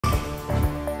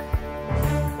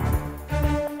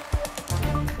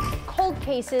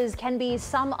cases can be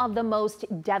some of the most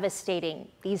devastating.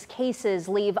 These cases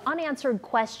leave unanswered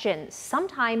questions,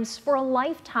 sometimes for a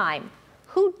lifetime.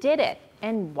 Who did it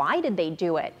and why did they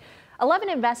do it? 11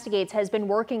 Investigates has been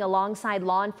working alongside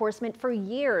law enforcement for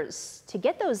years to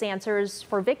get those answers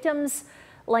for victims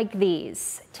like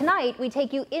these. Tonight, we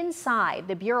take you inside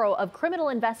the Bureau of Criminal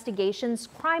Investigation's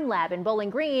Crime Lab in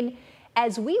Bowling Green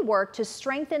as we work to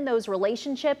strengthen those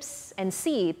relationships and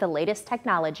see the latest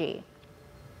technology.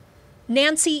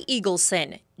 Nancy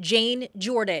Eagleson, Jane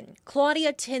Jordan,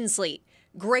 Claudia Tinsley,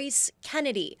 Grace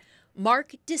Kennedy,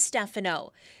 Mark DiStefano,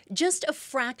 just a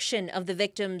fraction of the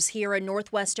victims here in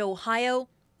Northwest Ohio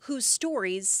whose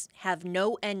stories have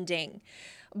no ending.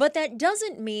 But that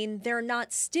doesn't mean they're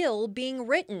not still being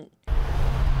written.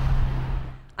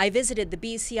 I visited the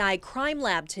BCI Crime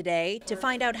Lab today to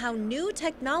find out how new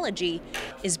technology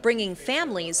is bringing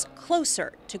families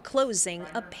closer to closing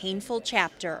a painful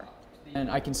chapter. And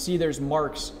I can see there's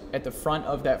marks at the front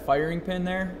of that firing pin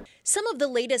there. Some of the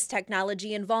latest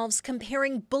technology involves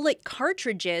comparing bullet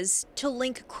cartridges to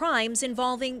link crimes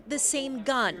involving the same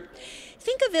gun.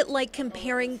 Think of it like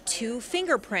comparing two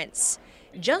fingerprints.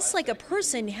 Just like a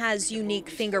person has unique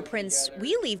fingerprints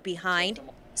we leave behind,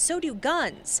 so do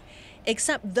guns.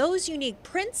 Except those unique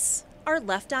prints are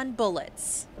left on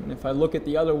bullets. And if I look at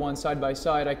the other one side by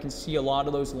side, I can see a lot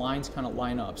of those lines kind of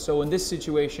line up. So in this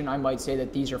situation, I might say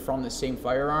that these are from the same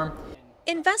firearm.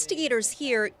 Investigators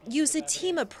here use a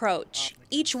team approach,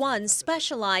 each one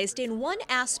specialized in one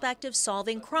aspect of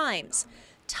solving crimes: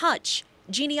 touch,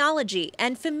 genealogy,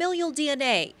 and familial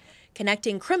DNA,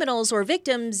 connecting criminals or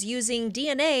victims using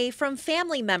DNA from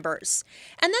family members.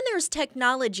 And then there's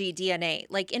technology DNA,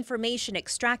 like information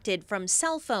extracted from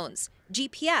cell phones,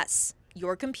 GPS,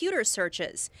 your computer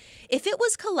searches. If it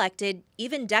was collected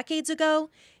even decades ago,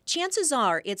 chances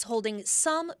are it's holding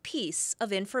some piece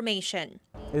of information.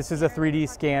 This is a 3D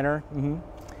scanner.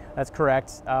 That's correct.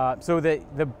 So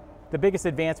the biggest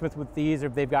advancements with these are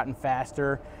they've gotten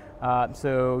faster.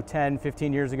 So 10,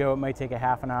 15 years ago, it might take a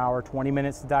half an hour, 20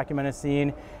 minutes to document a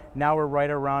scene. Now we're right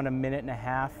around a minute and a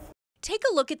half. Take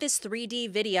a look at this 3D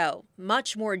video,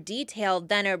 much more detailed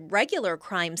than a regular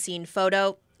crime scene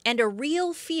photo, and a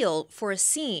real feel for a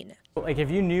scene. Like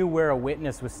if you knew where a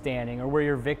witness was standing or where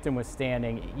your victim was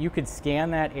standing, you could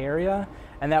scan that area,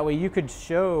 and that way you could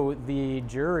show the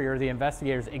jury or the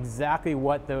investigators exactly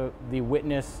what the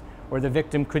witness or the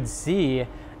victim could see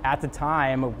at the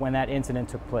time of when that incident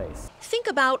took place. Think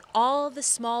about all the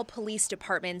small police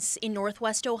departments in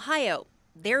Northwest Ohio.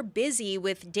 They're busy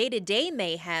with day-to-day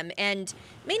mayhem and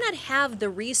may not have the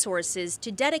resources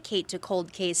to dedicate to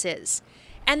cold cases.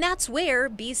 And that's where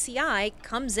BCI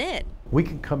comes in. We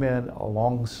can come in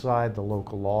alongside the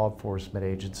local law enforcement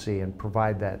agency and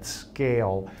provide that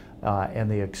scale and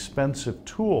the expensive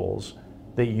tools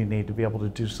that you need to be able to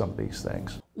do some of these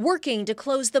things. Working to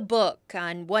close the book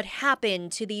on what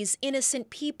happened to these innocent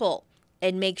people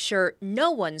and make sure no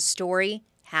one's story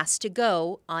has to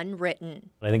go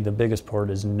unwritten. I think the biggest part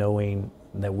is knowing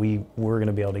that we're going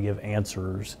to be able to give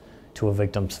answers to a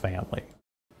victim's family.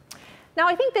 Now,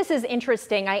 I think this is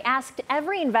interesting. I asked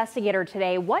every investigator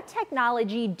today, what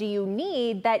technology do you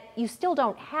need that you still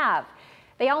don't have?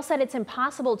 They all said it's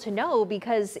impossible to know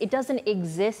because it doesn't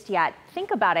exist yet.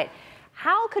 Think about it.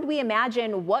 How could we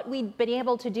imagine what we'd been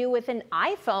able to do with an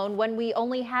iPhone when we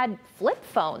only had flip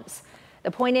phones?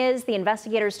 The point is, the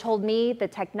investigators told me the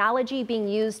technology being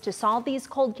used to solve these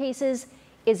cold cases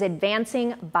is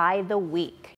advancing by the week.